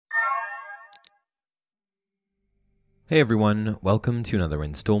Hey everyone, welcome to another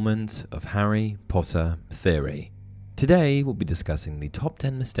installment of Harry Potter Theory. Today we'll be discussing the top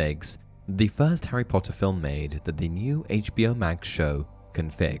 10 mistakes the first Harry Potter film made that the new HBO Max show can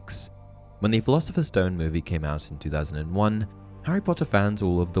fix. When the Philosopher's Stone movie came out in 2001, Harry Potter fans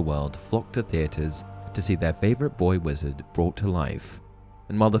all over the world flocked to theatres to see their favourite boy wizard brought to life.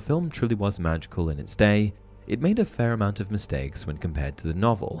 And while the film truly was magical in its day, it made a fair amount of mistakes when compared to the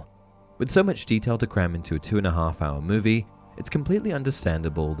novel. With so much detail to cram into a 2.5-hour movie, it's completely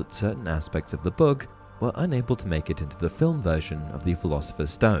understandable that certain aspects of the book were unable to make it into the film version of the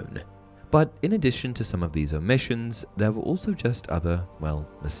Philosopher's Stone. But in addition to some of these omissions, there were also just other,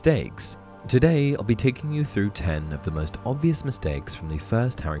 mistakes. Today, I'll be taking you through 10 of the most obvious mistakes from the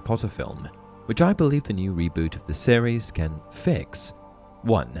first Harry Potter film, which I believe the new reboot of the series can fix.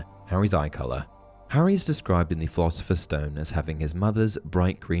 1. Harry's eye color. Harry is described in the Philosopher's Stone as having his mother's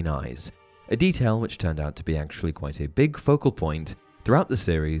bright green eyes, a detail which turned out to be actually quite a big focal point throughout the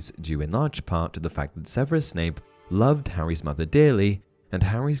series, due in large part to the fact that Severus Snape loved Harry's mother dearly, and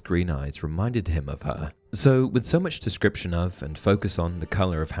Harry's green eyes reminded him of her. So, with so much description of and focus on the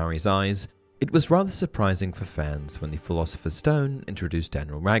color of Harry's eyes, it was rather surprising for fans when the Philosopher's Stone introduced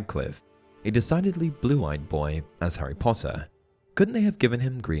Daniel Radcliffe, a decidedly blue-eyed boy, as Harry Potter. Couldn't they have given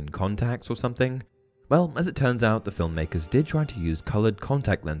him green contacts or something? Well, as it turns out, the filmmakers did try to use colored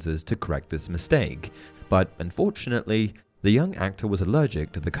contact lenses to correct this mistake, but unfortunately, the young actor was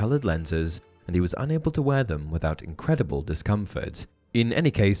allergic to the colored lenses and he was unable to wear them without incredible discomfort. In any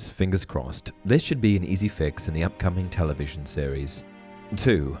case, fingers crossed, this should be an easy fix in the upcoming television series.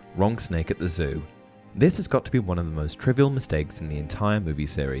 2. Wrong snake at the zoo. This has got to be one of the most trivial mistakes in the entire movie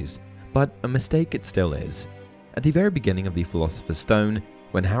series, but a mistake it still is. At the very beginning of the Philosopher's Stone,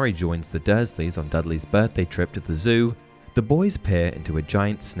 when Harry joins the Dursleys on Dudley's birthday trip to the zoo, the boys peer into a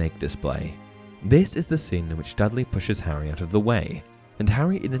giant snake display. This is the scene in which Dudley pushes Harry out of the way, and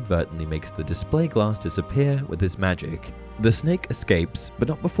Harry inadvertently makes the display glass disappear with his magic. The snake escapes, but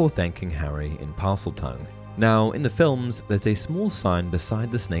not before thanking Harry in Parseltongue. Now, in the films, there's a small sign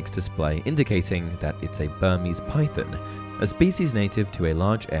beside the snake's display indicating that it's a Burmese python, a species native to a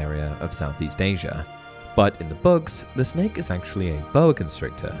large area of Southeast Asia. But in the books, the snake is actually a boa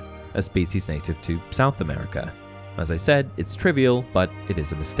constrictor, a species native to South America. As I said, it's trivial, but it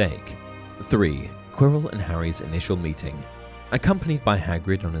is a mistake. 3. Quirrell and Harry's initial meeting. Accompanied by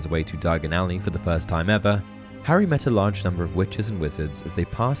Hagrid on his way to Diagon Alley for the first time ever, Harry met a large number of witches and wizards as they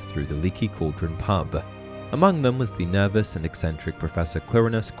passed through the Leaky Cauldron pub. Among them was the nervous and eccentric Professor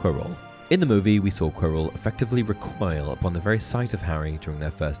Quirinus Quirrell. In the movie, we saw Quirrell effectively recoil upon the very sight of Harry during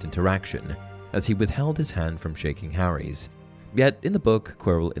their first interaction, as he withheld his hand from shaking Harry's. Yet, in the book,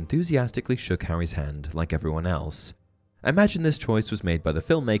 Quirrell enthusiastically shook Harry's hand like everyone else. I imagine this choice was made by the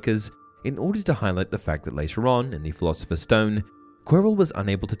filmmakers in order to highlight the fact that later on, in the Philosopher's Stone, Quirrell was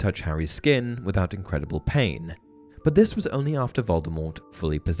unable to touch Harry's skin without incredible pain. But this was only after Voldemort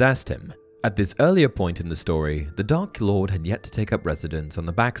fully possessed him. At this earlier point in the story, the Dark Lord had yet to take up residence on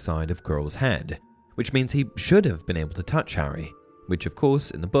the backside of Quirrell's head, which means he should have been able to touch Harry, which of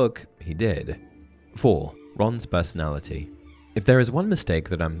course, in the book, he did. 4. Ron's personality. If there is one mistake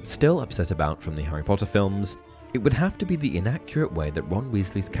that I'm still upset about from the Harry Potter films, it would have to be the inaccurate way that Ron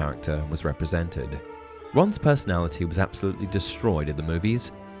Weasley's character was represented. Ron's personality was absolutely destroyed in the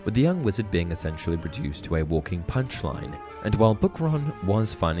movies, with the young wizard being essentially reduced to a walking punchline, and while Book Ron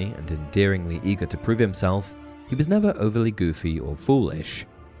was funny and endearingly eager to prove himself, he was never overly goofy or foolish.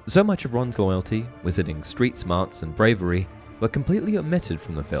 So much of Ron's loyalty, wizarding street smarts and bravery were completely omitted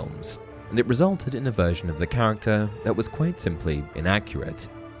from the films, and it resulted in a version of the character that was quite simply inaccurate.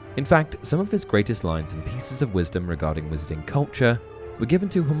 In fact, some of his greatest lines and pieces of wisdom regarding wizarding culture were given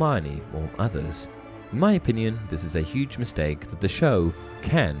to Hermione or others. In my opinion, this is a huge mistake that the show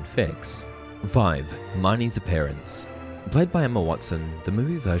can fix. 5. Hermione's appearance. Played by Emma Watson, the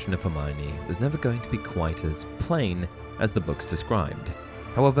movie version of Hermione was never going to be quite as plain as the books described.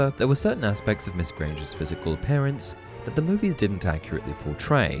 However, there were certain aspects of Miss Granger's physical appearance that the movies didn't accurately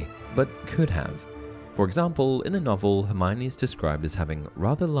portray, but could have. For example, in the novel, Hermione is described as having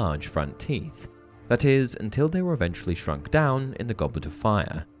rather large front teeth. That is, until they were eventually shrunk down in the Goblet of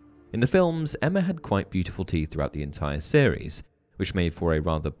Fire. In the films, Emma had quite beautiful teeth throughout the entire series, which made for a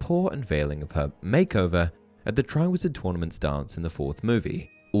rather poor unveiling of her makeover at the Triwizard Tournament's dance in the 4th movie.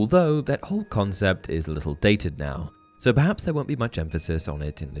 Although, that whole concept is a little dated now, so perhaps there won't be much emphasis on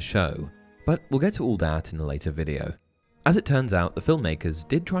it in the show, but we'll get to all that in a later video. As it turns out, the filmmakers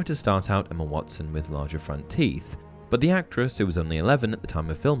did try to start out Emma Watson with larger front teeth, but the actress, who was only 11 at the time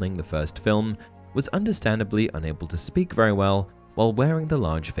of filming the first film, was understandably unable to speak very well while wearing the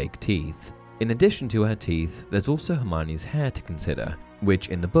large fake teeth. In addition to her teeth, there's also Hermione's hair to consider, which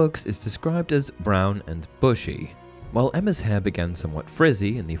in the books is described as brown and bushy. While Emma's hair began somewhat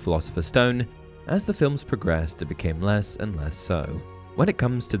frizzy in the Philosopher's Stone, as the films progressed it became less and less so. When it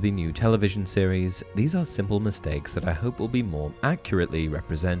comes to the new television series, these are simple mistakes that I hope will be more accurately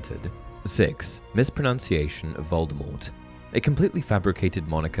represented. 6. Mispronunciation of Voldemort. A completely fabricated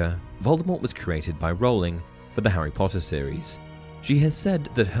moniker, Voldemort was created by Rowling for the Harry Potter series. She has said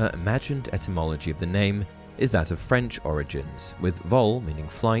that her imagined etymology of the name is that of French origins, with vol meaning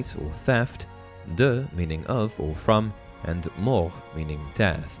flight or theft, de meaning of or from, and mort meaning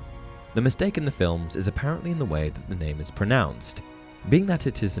death. The mistake in the films is apparently in the way that the name is pronounced. Being that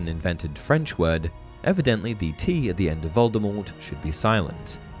it is an invented French word, evidently the T at the end of Voldemort should be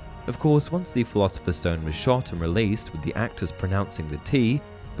silent. Of course, once the Philosopher's Stone was shot and released with the actors pronouncing the T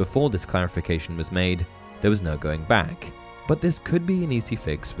before this clarification was made, there was no going back. But this could be an easy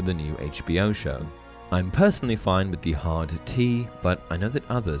fix for the new HBO show. I'm personally fine with the hard T, but I know that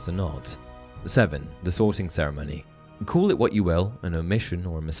others are not. 7. The sorting ceremony. Call it what you will, an omission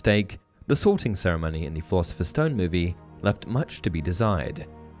or a mistake, the sorting ceremony in the Philosopher's Stone movie left much to be desired.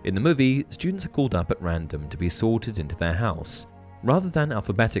 In the movie, students are called up at random to be sorted into their house, rather than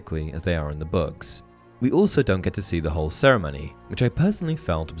alphabetically as they are in the books. We also don't get to see the whole ceremony, which I personally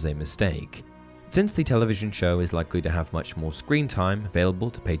felt was a mistake. Since the television show is likely to have much more screen time available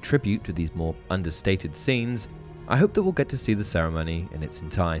to pay tribute to these more understated scenes, I hope that we'll get to see the ceremony in its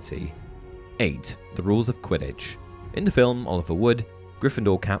entirety. 8. The rules of Quidditch. In the film, Oliver Wood,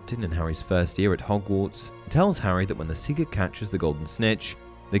 Gryffindor captain in Harry's first year at Hogwarts, tells Harry that when the Seeker catches the Golden Snitch,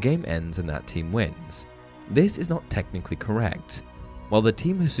 the game ends and that team wins. This is not technically correct. While the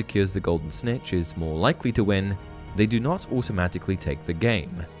team who secures the Golden Snitch is more likely to win, they do not automatically take the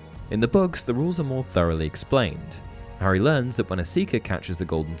game. In the books, the rules are more thoroughly explained. Harry learns that when a Seeker catches the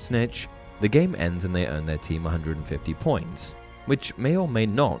Golden Snitch, the game ends and they earn their team 150 points, which may or may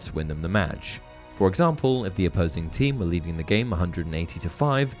not win them the match. For example, if the opposing team were leading the game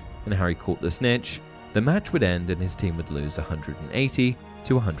 180-5 and Harry caught the snitch, the match would end and his team would lose 180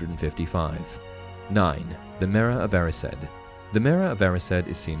 to 155. 9. The Mirror of Erised. The Mirror of Erised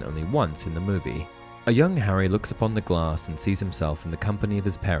is seen only once in the movie. A young Harry looks upon the glass and sees himself in the company of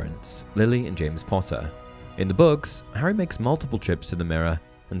his parents, Lily and James Potter. In the books, Harry makes multiple trips to the mirror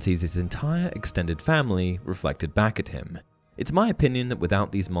and sees his entire extended family reflected back at him. It's my opinion that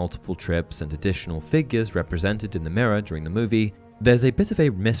without these multiple trips and additional figures represented in the mirror during the movie, there's a bit of a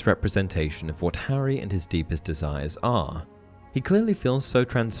misrepresentation of what Harry and his deepest desires are. He clearly feels so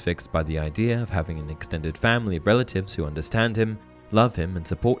transfixed by the idea of having an extended family of relatives who understand him, love him, and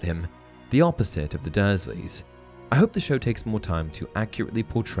support him, the opposite of the Dursleys. I hope the show takes more time to accurately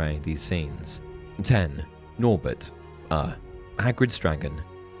portray these scenes. 10. Norbert. Hagrid's dragon.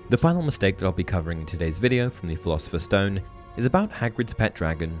 The final mistake that I'll be covering in today's video from the Philosopher's Stone is about Hagrid's pet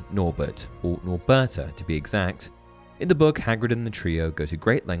dragon, Norbert, or Norberta to be exact. In the book, Hagrid and the trio go to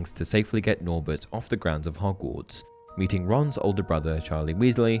great lengths to safely get Norbert off the grounds of Hogwarts, meeting Ron's older brother, Charlie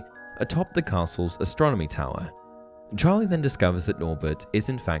Weasley, atop the castle's astronomy tower. Charlie then discovers that Norbert is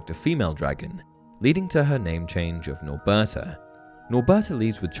in fact a female dragon, leading to her name change of Norberta. Norberta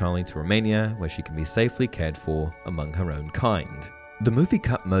leaves with Charlie to Romania, where she can be safely cared for among her own kind. The movie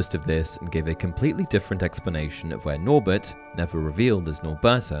cut most of this and gave a completely different explanation of where Norbert, never revealed as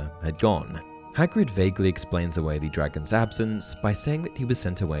Norberta, had gone. Hagrid vaguely explains away the dragon's absence by saying that he was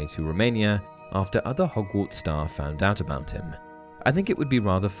sent away to Romania after other Hogwarts staff found out about him. I think it would be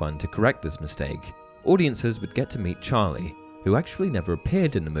rather fun to correct this mistake. Audiences would get to meet Charlie, who actually never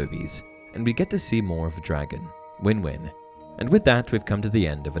appeared in the movies, and we get to see more of a dragon. Win-win. And with that, we've come to the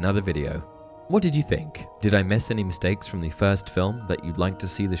end of another video. What did you think? Did I miss any mistakes from the first film that you'd like to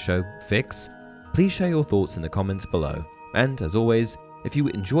see the show fix? Please share your thoughts in the comments below. And as always, if you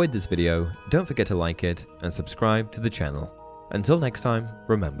enjoyed this video, don't forget to like it and subscribe to the channel. Until next time,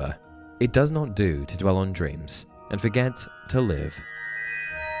 remember, it does not do to dwell on dreams and forget to live